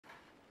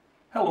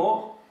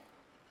Hello,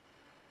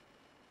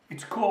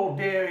 it's cold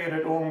day here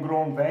at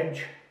Homegrown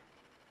Veg.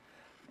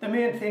 The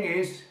main thing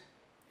is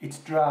it's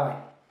dry,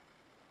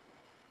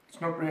 it's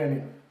not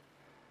raining.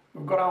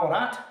 We've got our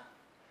hat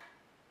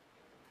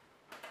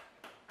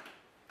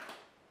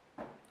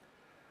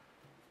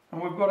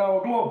and we've got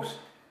our gloves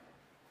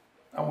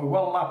and we're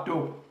well lapped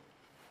up.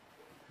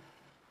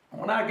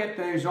 And when I get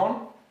these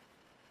on,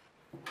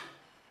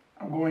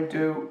 I'm going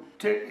to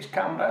take this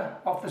camera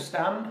off the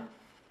stand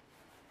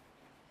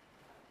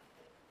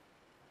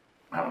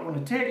and I'm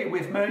going to take it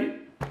with me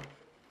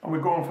and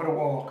we're going for a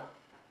walk.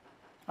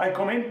 I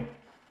come in?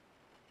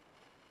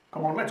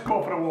 Come on, let's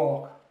go for a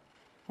walk.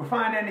 We'll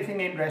find anything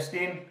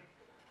interesting,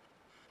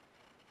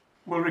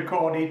 we'll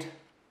record it,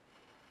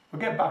 we'll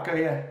get back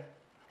here,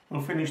 we'll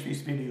finish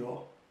this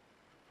video.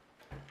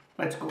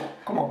 Let's go,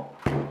 come on.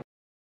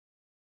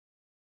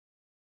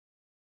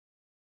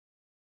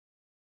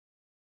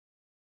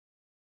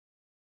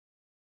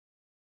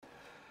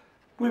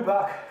 We're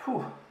back.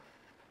 Whew.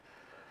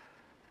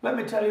 Let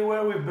me tell you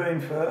where we've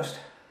been first,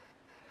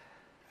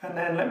 and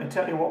then let me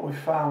tell you what we've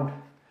found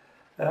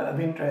of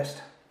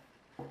interest.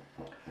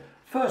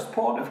 First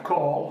port of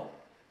call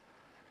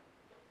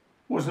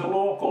was a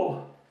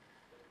local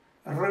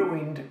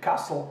ruined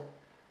castle.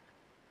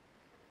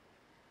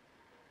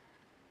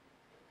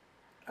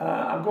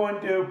 I'm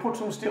going to put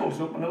some stills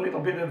up and a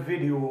little bit of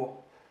video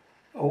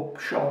up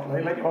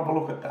shortly, let you have a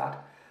look at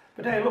that.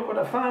 But hey, look what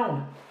I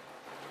found.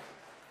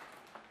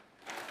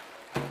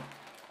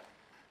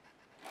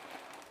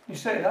 You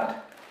see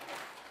that?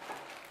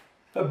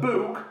 A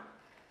book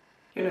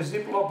in a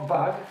Ziploc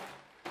bag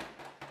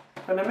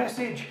and a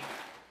message.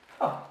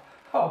 Oh,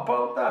 how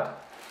about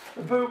that?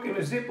 A book in a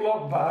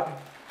Ziploc bag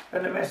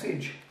and a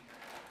message.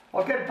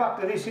 I'll get back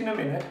to this in a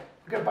minute.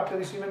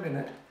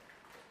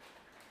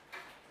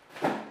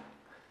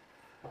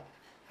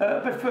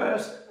 But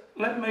first,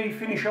 let me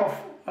finish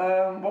off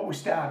what we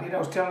started. I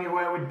was telling you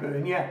where we'd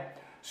been, yeah.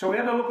 So we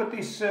had a look at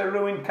this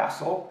ruined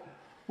castle.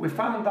 We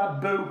found that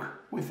book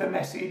with a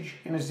message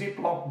in a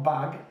Ziploc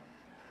bag.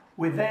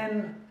 We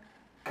then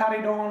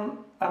carried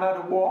on and had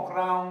a walk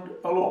around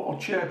a local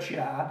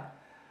churchyard.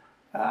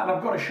 And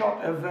I've got a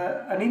shot of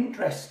an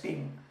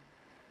interesting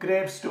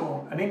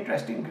gravestone. And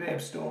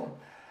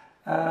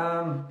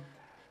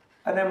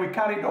then we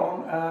carried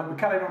on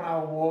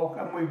our walk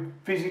and we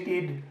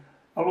visited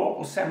a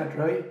local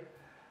cemetery.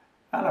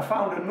 And I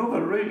found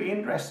another really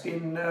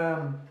interesting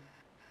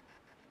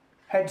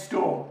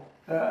headstone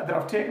that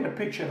I've taken a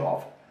picture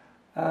of.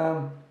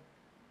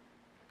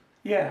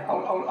 Yeah,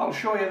 I'll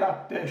show you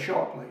that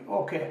shortly.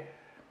 Okay,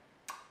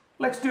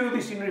 let's do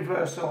this in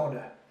reverse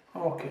order.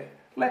 Okay,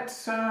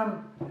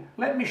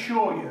 let me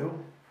show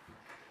you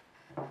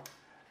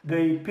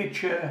the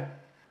picture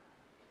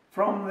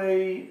from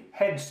the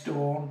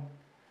headstone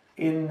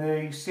in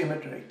the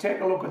cemetery.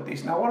 Take a look at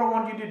this. Now what I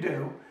want you to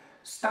do,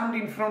 stand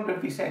in front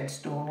of this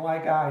headstone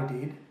like I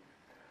did,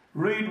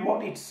 read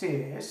what it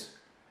says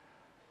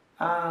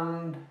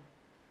and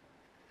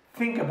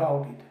think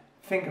about it.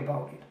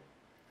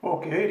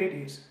 Okay, here it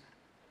is.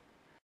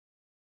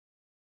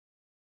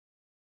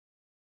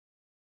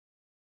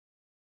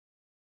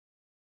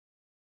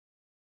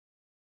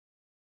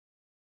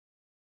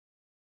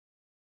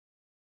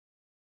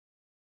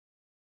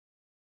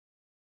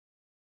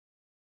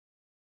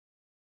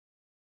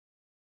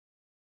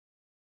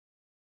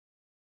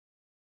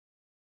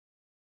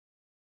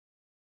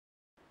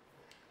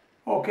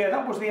 Okay,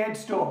 that was the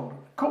headstone.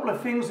 A couple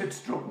of things that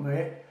struck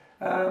me.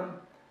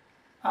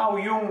 How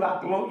young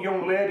that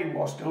young lady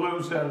was to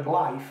lose her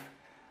life.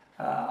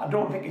 I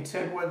don't think it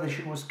said whether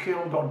she was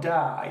killed or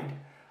died,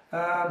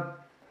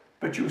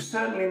 but she was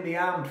certainly in the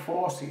armed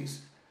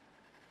forces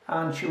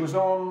and she was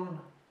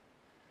on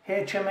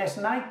HMS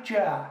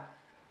Nightjar.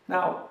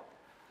 Now,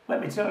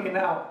 let me tell you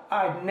now,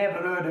 I'd never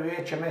heard of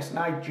HMS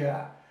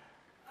Nightjar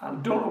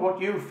and don't know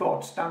what you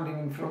thought standing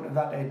in front of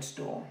that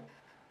headstone,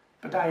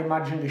 but I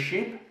imagined a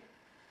ship,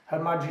 Her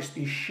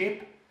Majesty's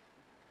ship.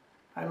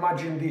 I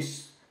imagined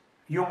this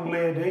young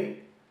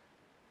lady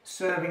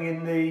serving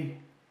in the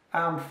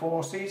armed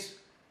forces,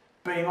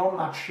 being on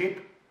that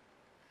ship,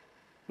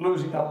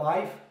 losing her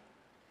life.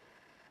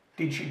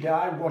 Did she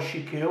die? Was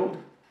she killed?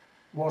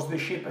 Was the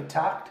ship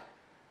attacked?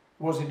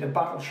 Was it a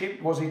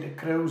battleship? Was it a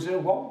cruiser?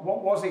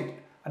 What was it?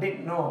 I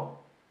didn't know.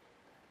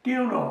 Do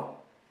you know?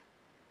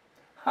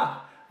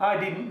 Ha! I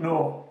didn't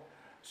know.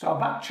 So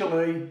I've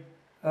actually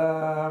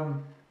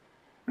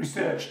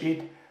researched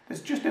it.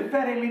 There's just a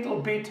very little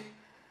bit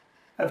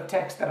of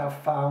text that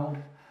I've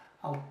found.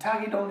 I'll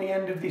tag it on the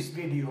end of this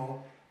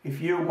video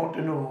if you want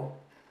to know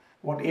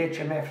what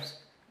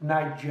HMS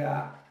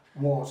Nightjar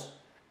was.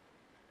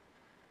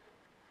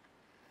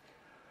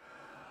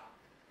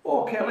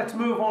 Okay, let's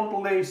move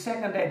on to the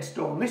second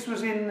headstone. This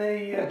was in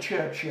the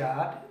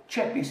churchyard.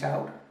 Check this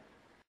out.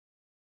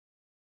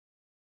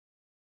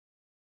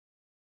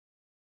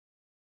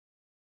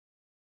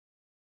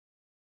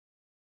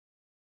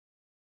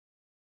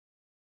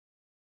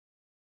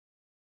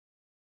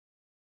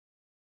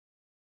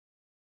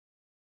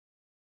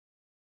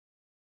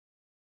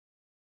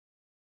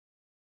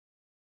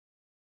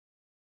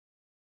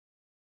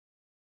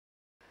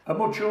 a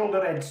much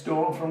older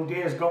headstone from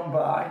days gone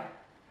by,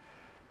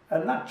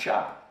 and that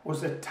chap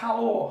was a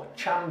tallow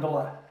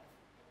chandler.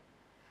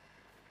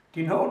 Do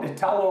you know what a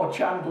tallow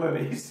chandler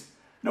is?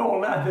 No,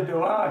 neither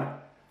do I,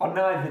 or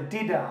neither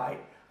did I.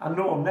 I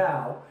know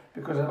now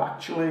because I've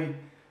actually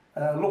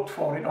looked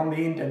for it on the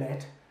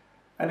internet.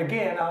 And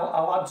again,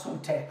 I'll add some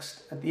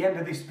text at the end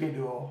of this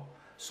video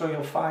so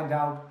you'll find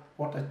out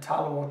what a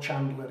tallow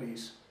chandler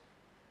is.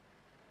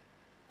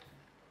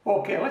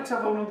 Okay, let's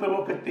have another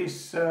look at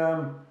this,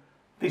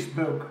 this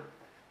book.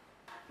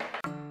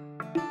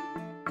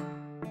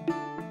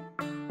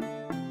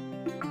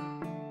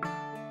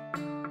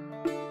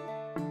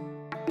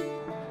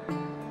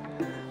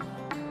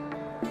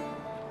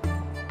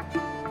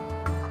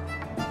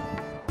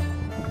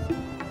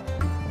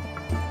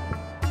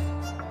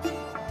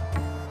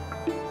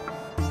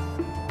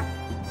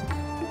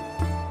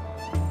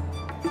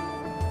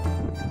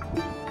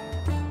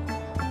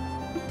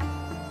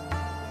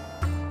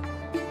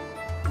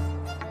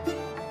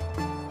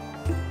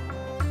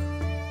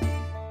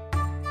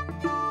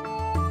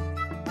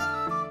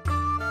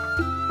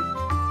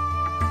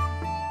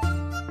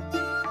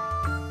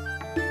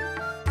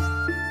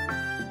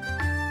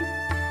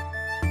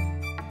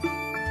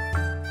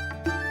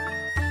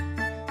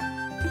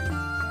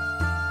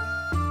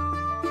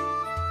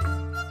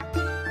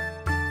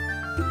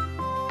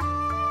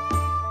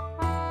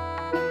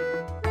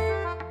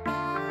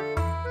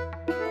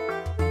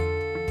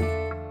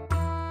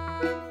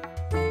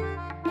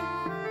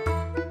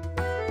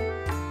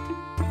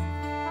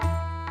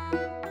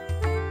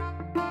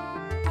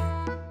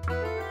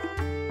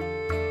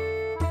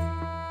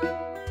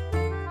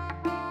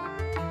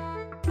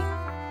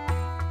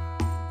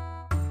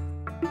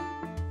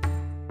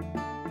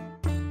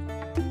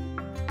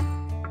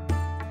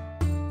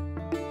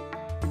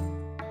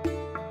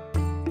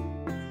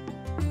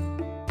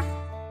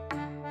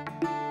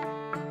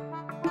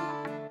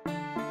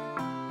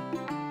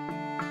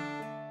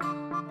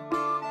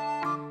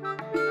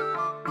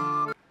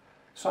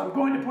 So I'm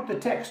going to put the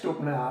text up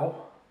now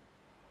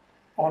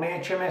on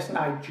HMS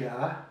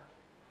Nightjar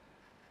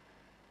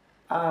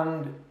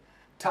and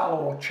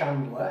Tallow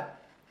Chandler,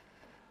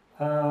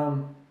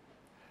 and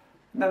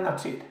then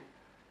that's it.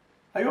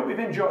 I hope you've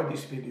enjoyed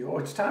this video.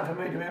 It's time for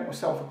me to make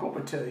myself a cup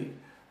of tea.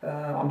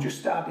 I'm just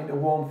starting to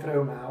warm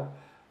through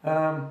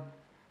now.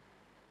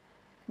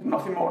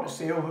 Nothing more to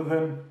say other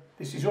than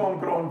this is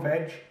Homegrown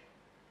Veg,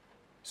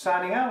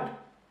 signing out.